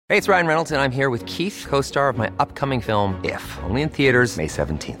Hey, it's Ryan Reynolds, and I'm here with Keith, co-star of my upcoming film, If, only in theaters May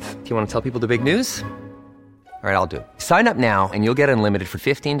 17th. Do you want to tell people the big news? All right, I'll do it. Sign up now and you'll get unlimited for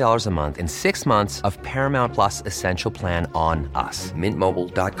 $15 a month and 6 months of Paramount Plus Essential Plan on us.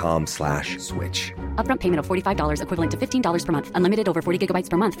 MintMobile.com/switch. Upfront payment of $45 equivalent to $15 per month. Unlimited over 40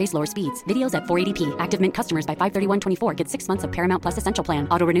 gigabytes per month. Face lower speeds. Videos at 480p. Active Mint customers by 531.24 get 6 months of Paramount Plus Essential Plan.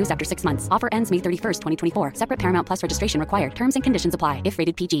 Auto renews after 6 months. Offer ends May 31st, 2024. Separate Paramount Plus registration required. Terms and conditions apply if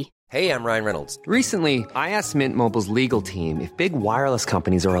rated PG. Hey, I'm Ryan Reynolds. Recently, I asked Mint Mobile's legal team if big wireless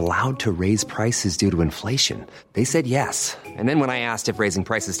companies are allowed to raise prices due to inflation. They said yes. And then when I asked if raising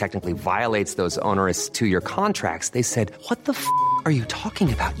prices technically violates those onerous 2-year contracts, they said, "What the f*** are you talking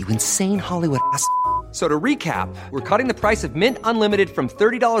about, you insane Hollywood ass?" So to recap, we're cutting the price of Mint Unlimited from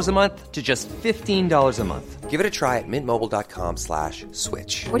 $30 a month to just $15 a month. Give it a try at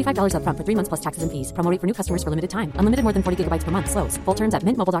mintmobile.com/switch. $45 upfront for 3 months plus taxes and fees. Promo rate for new customers for limited time. Unlimited more than 40 gigabytes per month. Slows full terms at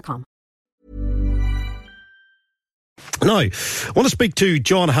mintmobile.com. Now, I want to speak to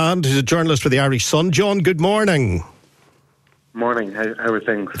John Hand, who's a journalist for the Irish Sun. John, good morning. Morning. How are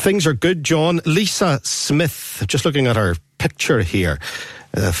things? Things are good, John. Lisa Smith, just looking at her picture here,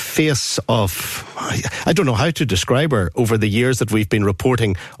 a face of, I don't know how to describe her over the years that we've been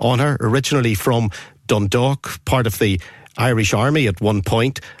reporting on her. Originally from Dundalk, part of the Irish Army at one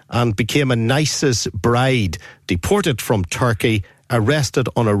point, and became an ISIS bride, deported from Turkey, arrested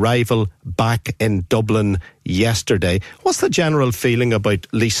on arrival back in Dublin yesterday. What's the general feeling about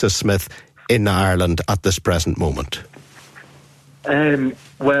Lisa Smith in Ireland at this present moment?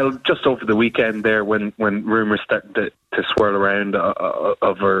 Well, just over the weekend there, when rumours started to swirl around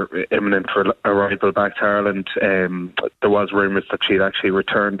of her imminent arrival back to Ireland, there was rumours that she'd actually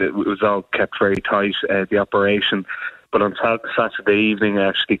returned. It was all kept very tight, the operation. But on Saturday evening, I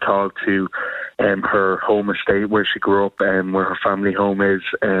actually called to her home estate where she grew up, where her family home is.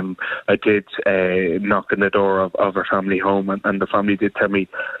 I did knock on the door of her family home, and the family did tell me,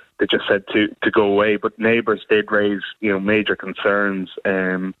 they just said to go away. But neighbours did raise, major concerns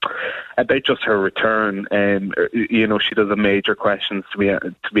about just her return. She does have major questions to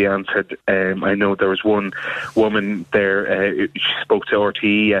be answered. I know there was one woman there. She spoke to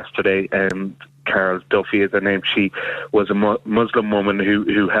RTE yesterday. Carol Duffy is her name. She was a Muslim woman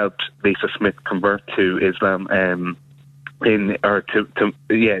who helped Lisa Smith convert to Islam. To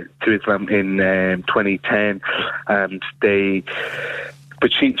Islam in 2010, and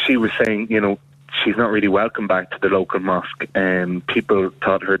but she was saying, she's not really welcome back to the local mosque. People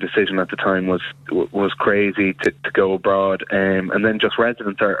thought her decision at the time was crazy to go abroad. And then just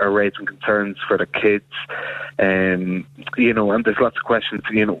residents are raising concerns for their kids. And there's lots of questions.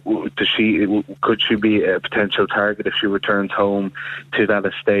 Could she be a potential target if she returns home to that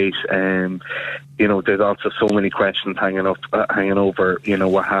estate? There's also so many questions hanging over,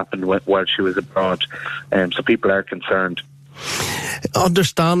 what happened while she was abroad. So people are concerned.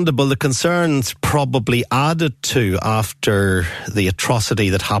 Understandable. The concerns probably added to after the atrocity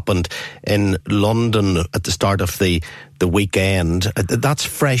that happened in London at the start of the weekend. That's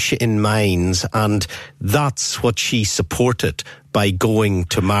fresh in minds, and that's what she supported by going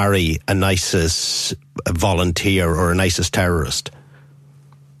to marry an ISIS volunteer or an ISIS terrorist.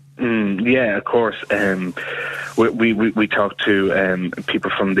 Yeah, of course. We talked to people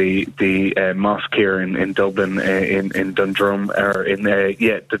from the mosque here in Dublin, in Dundrum, or in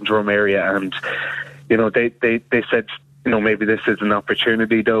Dundrum area, and they said, maybe this is an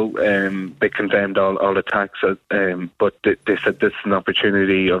opportunity, though. They condemned all attacks, but they said this is an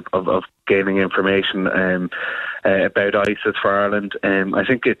opportunity of gaining information about ISIS for Ireland. I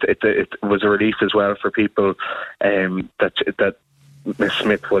think it was a relief as well for people that Miss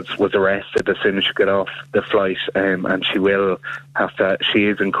Smith was arrested as soon as she got off the flight, and she will have to. She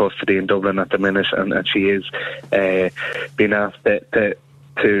is in custody in Dublin at the minute, and she is being asked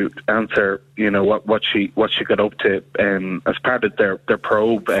to answer, what she got up to as part of their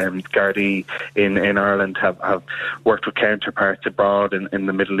probe. Gardaí in Ireland have worked with counterparts abroad in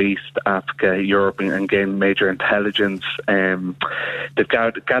the Middle East, Africa, Europe, and gained major intelligence. They've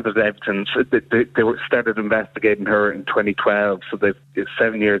gathered evidence. They started investigating her in 2012, so they've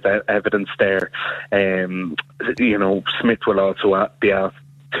 7 years evidence there. Smith will also be asked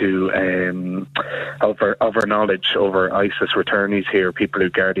to of her knowledge over ISIS returnees here, people who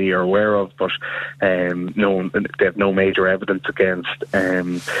Gardaí are aware of, but they have no major evidence against.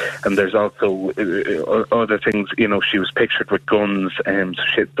 And there's also other things. She was pictured with guns,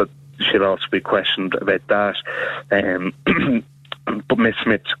 so she'll also be questioned about that. but Miss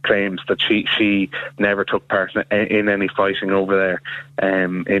Smith claims that she never took part in any fighting over there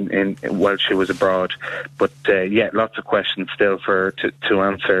while she was abroad. But lots of questions still for her to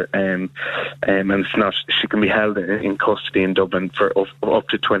answer. And it's not. She can be held in custody in Dublin for up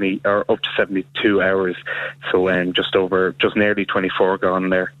to 20 or up to 72 hours. So just nearly 24 gone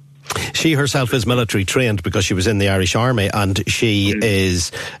there. She herself is military trained because she was in the Irish Army, and she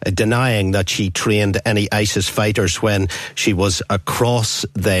is denying that she trained any ISIS fighters when she was across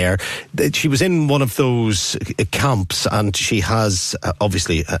there. She was in one of those camps, and she has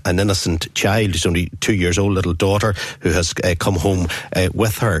obviously an innocent child. She's only 2 years old, little daughter, who has come home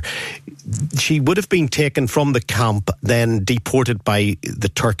with her. She would have been taken from the camp, then deported by the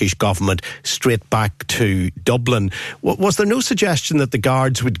Turkish government straight back to Dublin. Was there no suggestion that the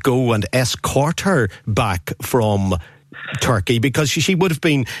guards would go and escort her back from Turkey, because she would have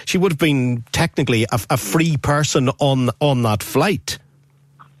been technically a free person on that flight?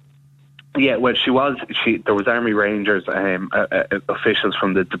 Yeah, well, there was Army Rangers, officials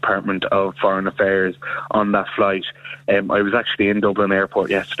from the Department of Foreign Affairs on that flight. I was actually in Dublin Airport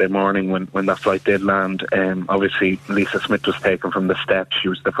yesterday morning when that flight did land. Obviously, Lisa Smith was taken from the steps. She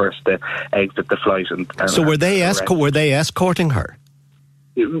was the first to exit the flight. So were they escorting her?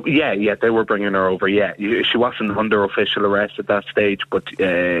 Yeah, they were bringing her over. Yeah, she wasn't under official arrest at that stage, but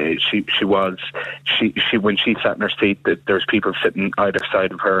she was. She when she sat in her seat, there was people sitting either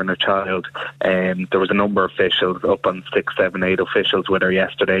side of her and her child. There was a number of officials, up on 6, 7, 8 officials with her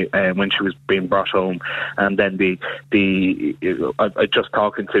yesterday when she was being brought home. And then I just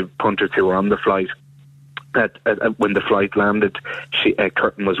talking to punters who were on the flight. When the flight landed, a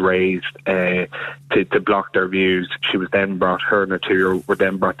curtain was raised to block their views. She was then brought, her and her 2-year-old were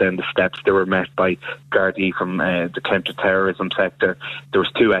then brought down the steps. They were met by Gardaí from the counter-terrorism sector. There was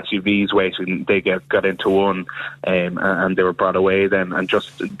 2 SUVs waiting. They got into one, and they were brought away then. And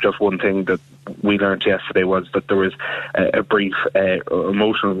just one thing that we learned yesterday was that there was a brief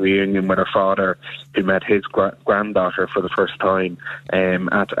emotional reunion with her father, who met his granddaughter for the first time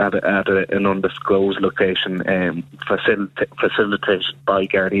at an undisclosed location, facilitated by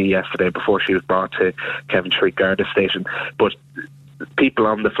Gardaí yesterday before she was brought to Kevin Street Garda Station. But people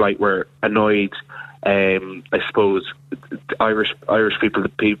on the flight were annoyed. I suppose Irish people, the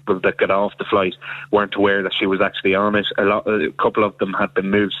people that got off the flight, weren't aware that she was actually on it. A couple of them had been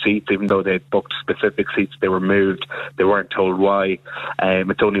moved seats, even though they had booked specific seats. They were moved. They weren't told why.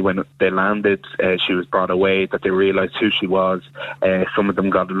 It's only when they landed, she was brought away, that they realised who she was. Some of them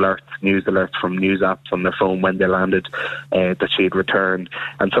got news alerts from news apps on their phone when they landed that she had returned,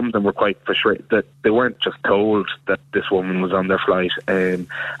 and some of them were quite frustrated that they weren't just told that this woman was on their flight, and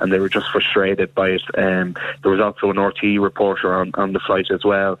they were just frustrated by it. There was also an RTE reporter on the flight as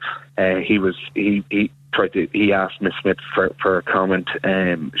well. He asked Miss Smith for a comment.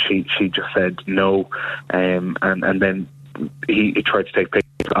 She just said no, and then he tried to take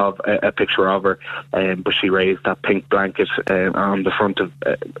a picture of her, but she raised that pink blanket on the front of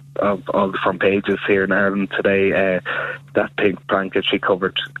all the front pages here in Ireland today. That pink blanket she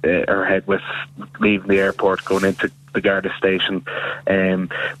covered her head with, leaving the airport, going into the Garda station.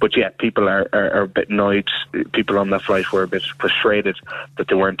 But yeah, people are a bit annoyed. People on that flight were a bit frustrated that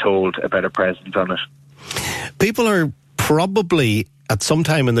they weren't told about her presence on it. People are probably at some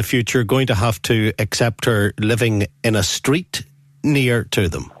time in the future going to have to accept her living in a street near to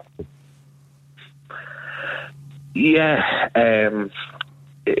them. Yeah,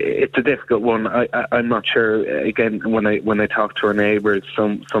 it's a difficult one. I'm not sure. Again, when I talked to her neighbours,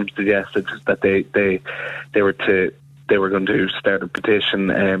 some suggested that they were going to start a petition.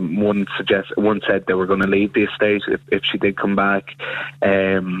 One said they were going to leave the estate if she did come back.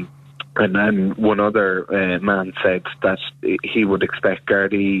 And then one other man said that he would expect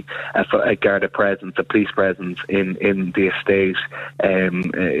a Garda presence, a police presence in the estate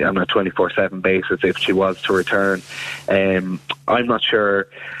on a 24/7 basis if she was to return. I'm not sure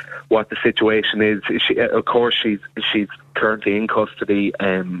what the situation is. Of course, she's currently in custody.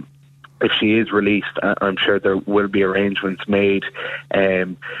 If she is released, I'm sure there will be arrangements made.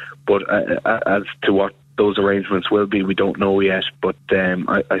 But as to what those arrangements will be, we don't know yet, but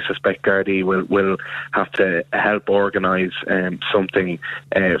I suspect Gardaí will have to help organise something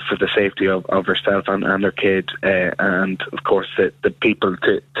for the safety of herself and her kid, and of course the people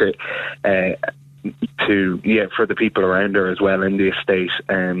to for the people around her as well in the estate,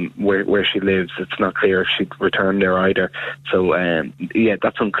 where she lives. It's not clear if she'd return there either. So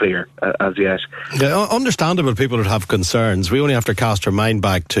that's unclear as yet. Yeah, understandable people would have concerns. We only have to cast our mind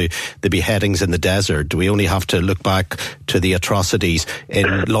back to the beheadings in the desert. We only have to look back to the atrocities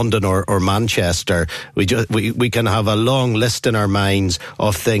in London or Manchester. We can have a long list in our minds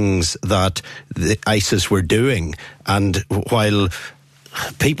of things that the ISIS were doing, and while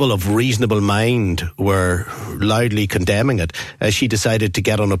people of reasonable mind were loudly condemning it, she decided to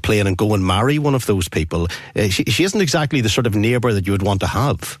get on a plane and go and marry one of those people. She isn't exactly the sort of neighbour that you would want to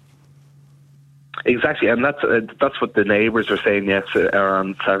have. Exactly, and that's what the neighbours were saying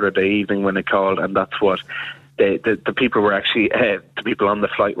on Saturday evening when they called, and that's what the people were actually, the people on the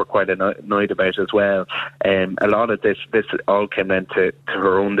flight were quite annoyed about as well. A lot of this all came down to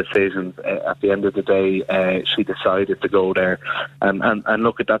her own decisions. At the end of the day, she decided to go there, and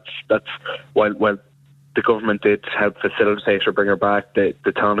look, that's while the government did help facilitate her, bring her back. The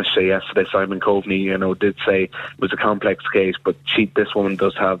Taoiseach yesterday, Simon Coveney, did say it was a complex case, but this woman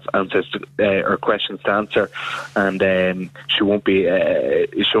does have answers or questions to answer, and she won't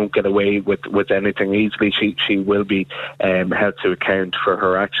get away with anything easily. She will be held to account for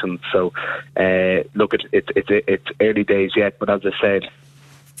her actions. So look, it's early days yet, but as I said,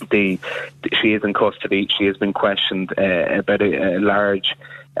 she is in custody. She has been questioned about a large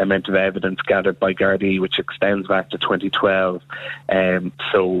amount of evidence gathered by Gardaí, which extends back to 2012.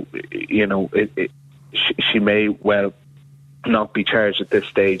 So, she may well not be charged at this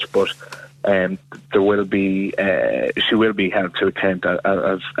stage, but there will be she will be held to account,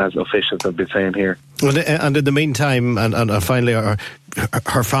 as officials have been saying here. And in the meantime, and finally,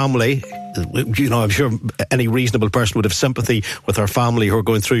 her family, I'm sure any reasonable person would have sympathy with her family who are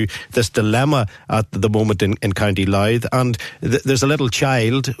going through this dilemma at the moment in County Louth. And there's a little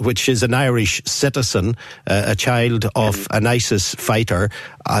child, which is an Irish citizen, a child of an ISIS fighter.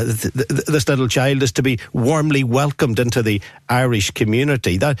 This little child is to be warmly welcomed into the Irish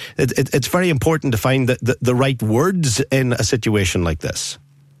community. It's very important to find the right words in a situation like this.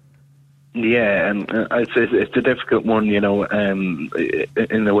 Yeah, and it's a difficult one, in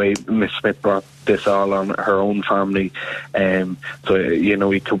the way Miss Smith brought this all on her own family. So,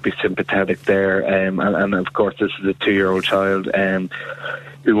 we could be sympathetic there. And of course, this is a 2-year-old child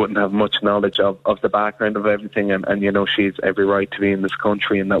who wouldn't have much knowledge of the background of everything. And she's every right to be in this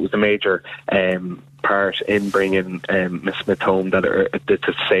country. And that was a major part in bringing Miss Smith home, that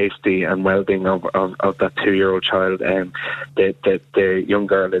the safety and well-being of that 2-year-old child. The young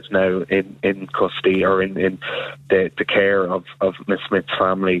girl is now in custody, or in the care of Miss Smith's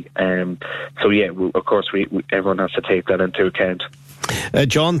family. So yeah, of course, everyone has to take that into account.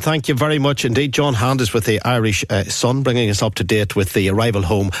 John, thank you very much indeed. John Hand is with the Irish Sun, bringing us up to date with the arrival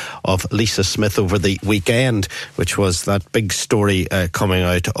home of Lisa Smith over the weekend, which was that big story coming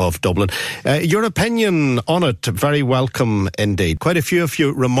out of Dublin. Your opinion on it, very welcome indeed. Quite a few of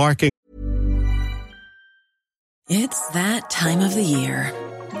you remarking. It's that time of the year.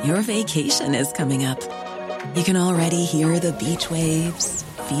 Your vacation is coming up. You can already hear the beach waves,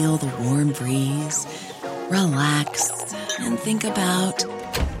 feel the warm breeze, relax, and think about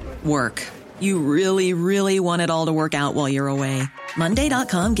work. You really, really want it all to work out while you're away.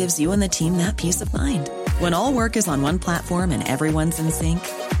 Monday.com gives you and the team that peace of mind. When all work is on one platform and everyone's in sync,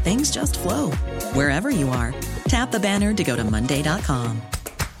 things just flow. Wherever you are, tap the banner to go to Monday.com.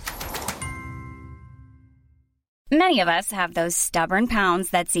 Many of us have those stubborn pounds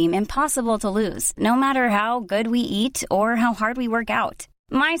that seem impossible to lose, no matter how good we eat or how hard we work out.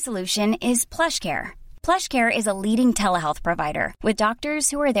 My solution is PlushCare. PlushCare is a leading telehealth provider with doctors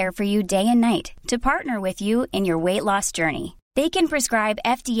who are there for you day and night to partner with you in your weight loss journey. They can prescribe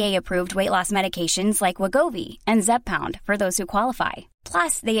FDA-approved weight loss medications like Wegovy and Zepbound for those who qualify.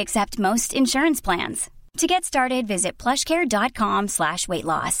 Plus, they accept most insurance plans. To get started, visit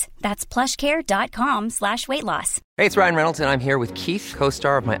plushcare.com/weightloss. That's plushcare.com/weightloss. Hey, it's Ryan Reynolds, and I'm here with Keith,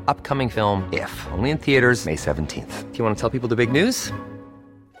 co-star of my upcoming film, If, only in theaters May 17th. Do you want to tell people the big news?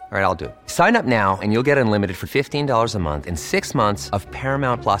 All right, I'll do it. Sign up now and you'll get unlimited for $15 a month and 6 months of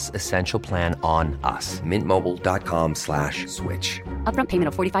Paramount Plus Essential Plan on us. MintMobile.com/switch. Upfront payment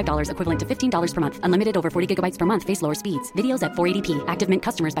of $45 equivalent to $15 per month. Unlimited over 40 gigabytes per month. Face lower speeds. Videos at 480p. Active Mint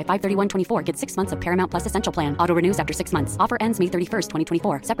customers by 531.24 get 6 months of Paramount Plus Essential Plan. Auto renews after 6 months. Offer ends May 31st,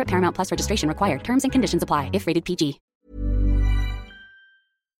 2024. Separate Paramount Plus registration required. Terms and conditions apply if rated PG.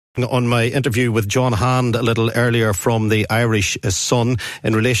 On my interview with John Hand a little earlier from the Irish Sun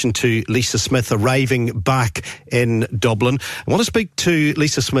in relation to Lisa Smith arriving back in Dublin, I want to speak to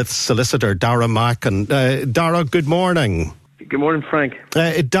Lisa Smith's solicitor, Dara Macken. Dara, good morning. Good morning, Frank.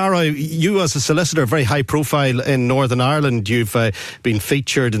 Dara, you as a solicitor, very high profile in Northern Ireland, you've been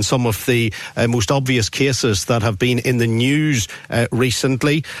featured in some of the most obvious cases that have been in the news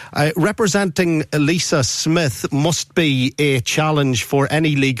recently. Representing Lisa Smith must be a challenge for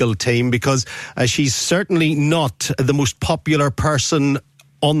any legal team, because she's certainly not the most popular person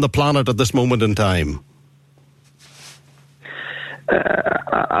on the planet at this moment in time.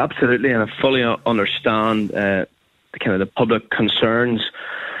 Absolutely, and I fully understand kind of the public concerns.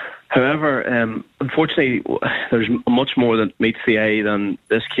 However, unfortunately, there's much more that meets the eye than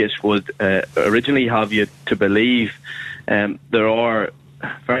this case would originally have you to believe. There are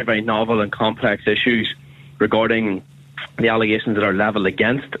very, very novel and complex issues regarding the allegations that are levelled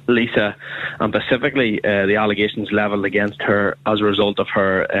against Lisa, and specifically the allegations levelled against her as a result of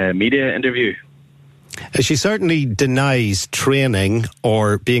her media interview. She certainly denies training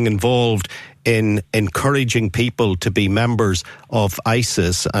or being involved in encouraging people to be members of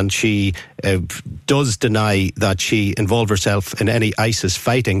ISIS, and she does deny that she involved herself in any ISIS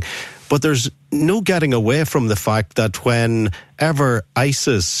fighting. But there's no getting away from the fact that whenever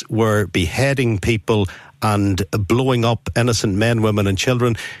ISIS were beheading people and blowing up innocent men, women and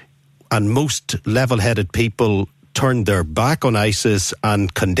children, and most level-headed people turned their back on ISIS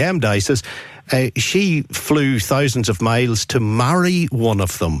and condemned ISIS, she flew thousands of miles to marry one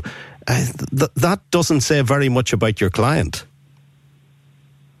of them. That doesn't say very much about your client.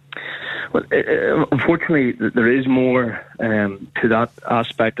 Well, unfortunately, there is more to that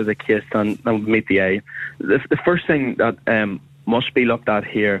aspect of the case than would meet the eye. The first thing that must be looked at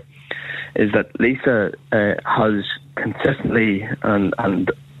here is that Lisa has consistently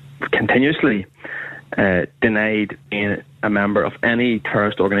and continuously denied being a member of any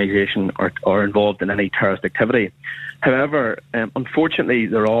terrorist organisation or involved in any terrorist activity. However, unfortunately,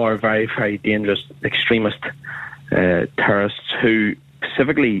 there are very, very dangerous extremist terrorists who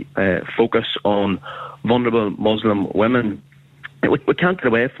specifically focus on vulnerable Muslim women. We can't get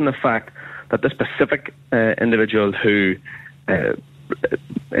away from the fact that this specific individual who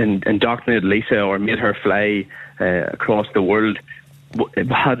indoctrinated Lisa or made her fly across the world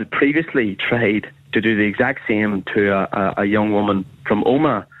had previously tried to do the exact same to a young woman from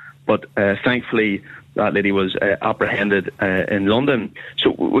Omagh, but thankfully that lady was apprehended in London.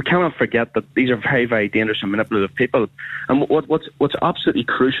 So we cannot forget that these are very, very dangerous and manipulative people. And what's absolutely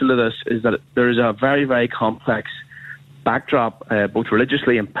crucial to this is that there is a very, very complex backdrop, both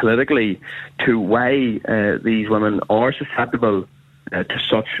religiously and politically, to why these women are susceptible to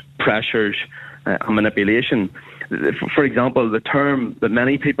such pressures and manipulation. For example, the term that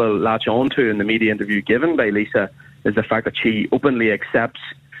many people latch onto in the media interview given by Lisa is the fact that she openly accepts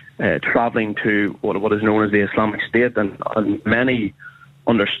travelling to what is known as the Islamic State, and many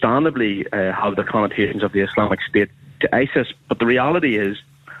understandably have the connotations of the Islamic State to ISIS. But the reality is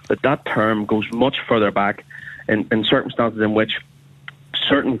that term goes much further back in circumstances in which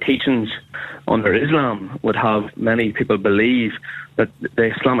certain teachings under Islam would have many people believe that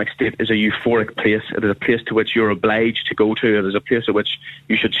the Islamic State is a euphoric place. It is a place to which you're obliged to go to. It is a place to which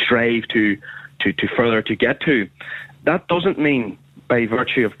you should strive to further to get to. That doesn't mean, by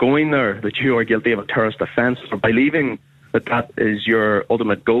virtue of going there, that you are guilty of a terrorist offence, or by believing that is your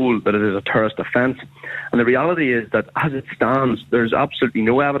ultimate goal, that it is a terrorist offence. And the reality is that, as it stands, there's absolutely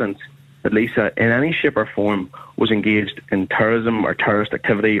no evidence that Lisa, in any shape or form, was engaged in terrorism or terrorist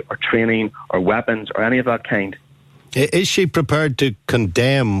activity or training or weapons or any of that kind. Is she prepared to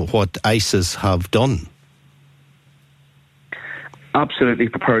condemn what ISIS have done? Absolutely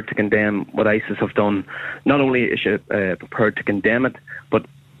prepared to condemn what ISIS have done. Not only is she prepared to condemn it, but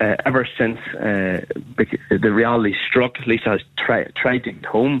ever since the reality struck, Lisa has tried to get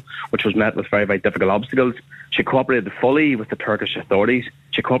home, which was met with very, very difficult obstacles. She cooperated fully with the Turkish authorities.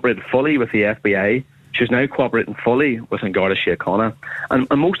 She cooperated fully with the FBI. She's now cooperating fully with An Garda Síochána. And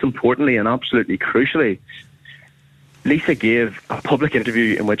most importantly, and absolutely crucially, Lisa gave a public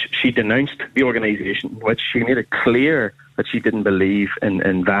interview in which she denounced the organisation, in which she made it clear that she didn't believe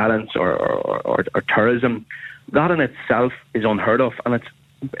in violence or terrorism. That in itself is unheard of, and it's,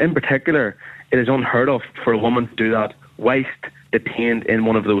 in particular, it is unheard of for a woman to do that whilst detained in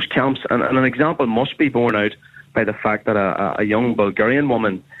one of those camps. And an example must be borne out by the fact that a young Bulgarian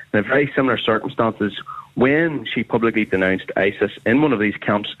woman, in very similar circumstances, when she publicly denounced ISIS in one of these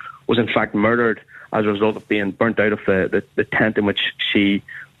camps, was in fact murdered as a result of being burnt out of the tent in which she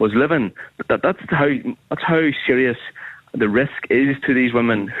was living. That's how serious the risk is to these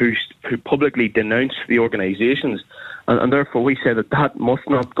women who publicly denounce the organisations, and therefore we say that must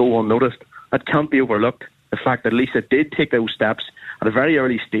not go unnoticed. That can't be overlooked. The fact that Lisa did take those steps at a very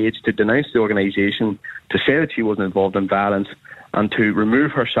early stage to denounce the organisation, to say that she wasn't involved in violence, and to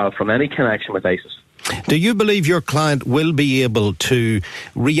remove herself from any connection with ISIS. Do you believe your client will be able to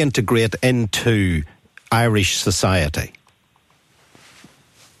reintegrate into Irish society?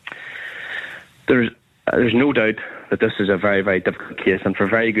 There's no doubt that this is a very, very difficult case, and for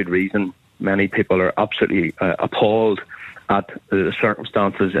very good reason. Many people are absolutely appalled at the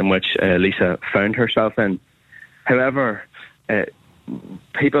circumstances in which Lisa found herself in. However,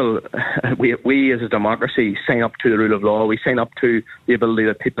 we as a democracy sign up to the rule of law. We sign up to the ability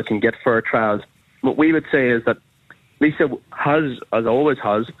that people can get fair trials. What we would say is that Lisa has, as always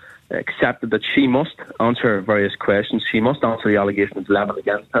has, accepted that she must answer various questions. She must answer the allegations leveled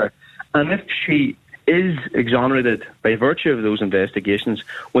against her. And if she is exonerated by virtue of those investigations,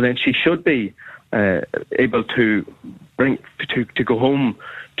 well, then she should be able to go home,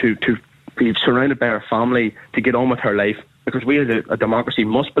 to be surrounded by her family, to get on with her life. Because we as a democracy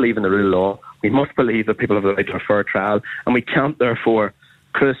must believe in the rule of law. We must believe that people have the right to a fair trial, and we can't therefore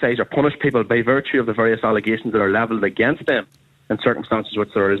criticise or punish people by virtue of the various allegations that are levelled against them in circumstances which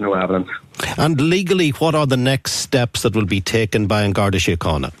there is no evidence. And legally, what are the next steps that will be taken by An Garda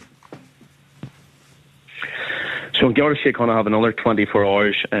Síochána? So An Garda Síochána have another 24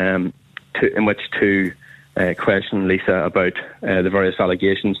 hours in which to question Lisa about the various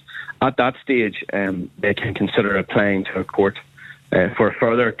allegations. At that stage, they can consider applying to a court for a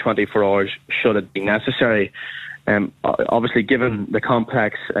further 24 hours should it be necessary. Obviously, given the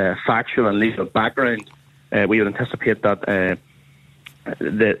complex factual and legal background, we would anticipate that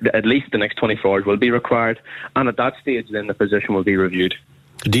at least the next 24 hours will be required, and at that stage then the position will be reviewed.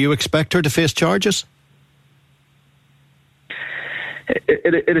 Do you expect her to face charges?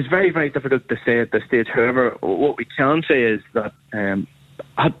 It is very, very difficult to say at this stage. However, what we can say is that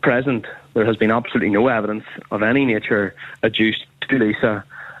at present there has been absolutely no evidence of any nature adduced to Lisa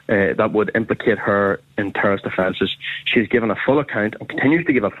that would implicate her in terrorist offences. She has given a full account and continues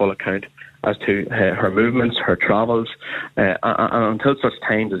to give a full account as to her movements, her travels, and until such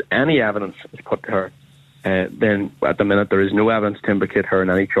time as any evidence is put to her, then at the minute there is no evidence to implicate her in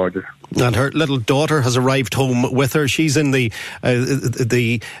any charges. And her little daughter has arrived home with her. She's in the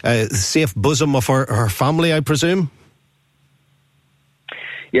safe bosom of her family, I presume?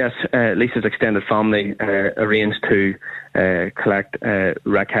 Yes, Lisa's extended family arranged to collect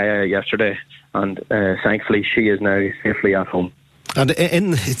Rakaya yesterday, and thankfully she is now safely at home. And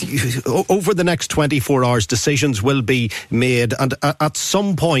over the next 24 hours, decisions will be made, and at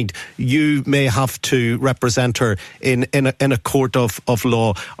some point you may have to represent her in a court of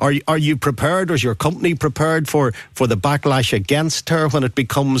law. Are you prepared, or is your company prepared for the backlash against her when it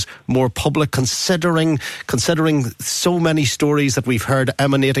becomes more public, considering so many stories that we've heard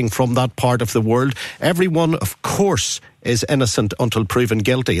emanating from that part of the world? Everyone, of course, is innocent until proven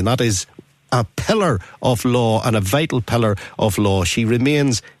guilty, and that is a pillar of law and a vital pillar of law. She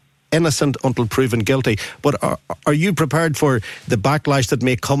remains innocent until proven guilty. But are you prepared for the backlash that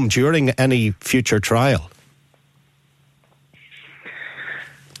may come during any future trial?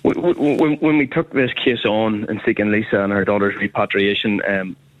 When we took this case on in seeking Lisa and her daughter's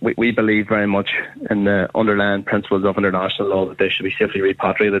repatriation, we believe very much in the underlying principles of international law that they should be safely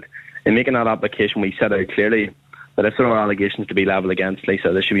repatriated. In making that application, we set out clearly that if there are allegations to be levelled against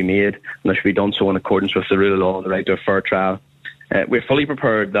Lisa, this should be made, and this should be done so in accordance with the rule of law and the right to a fair trial. We're fully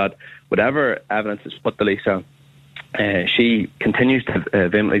prepared that whatever evidence is put to Lisa, she continues to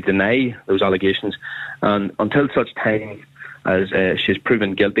vehemently deny those allegations, and until such time as she's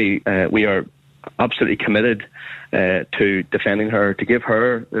proven guilty, we are absolutely committed to defending her, to give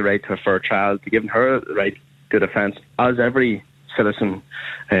her the right to a fair trial, to give her the right to defence, as every citizen,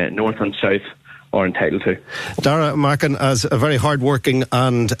 north and south, are entitled to. Darragh Macken, as a very hard-working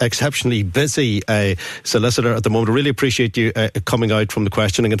and exceptionally busy solicitor at the moment, I really appreciate you coming out from the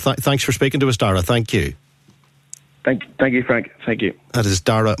questioning, and thanks for speaking to us, Darragh. Thank you. Thank you, Frank. Thank you. That is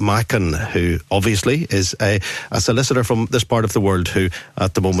Darragh Macken, who obviously is a solicitor from this part of the world, who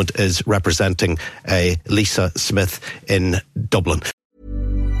at the moment is representing Lisa Smith in Dublin.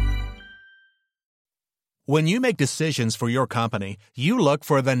 When you make decisions for your company, you look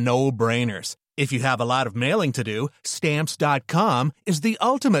for the no-brainers. If you have a lot of mailing to do, Stamps.com is the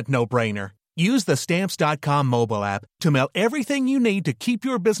ultimate no-brainer. Use the Stamps.com mobile app to mail everything you need to keep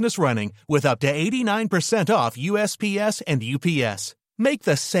your business running with up to 89% off USPS and UPS. Make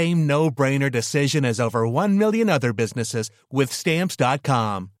the same no-brainer decision as over 1 million other businesses with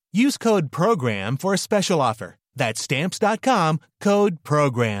Stamps.com. Use code PROGRAM for a special offer. That's Stamps.com, code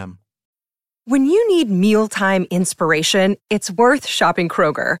PROGRAM. When you need mealtime inspiration, it's worth shopping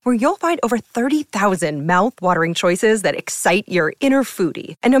Kroger, where you'll find over 30,000 mouth-watering choices that excite your inner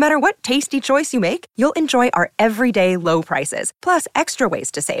foodie. And no matter what tasty choice you make, you'll enjoy our everyday low prices, plus extra ways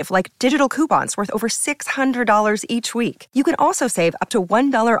to save, like digital coupons worth over $600 each week. You can also save up to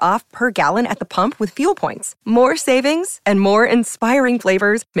 $1 off per gallon at the pump with fuel points. More savings and more inspiring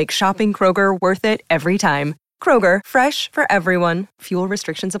flavors make shopping Kroger worth it every time. Kroger, fresh for everyone. Fuel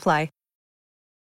restrictions apply.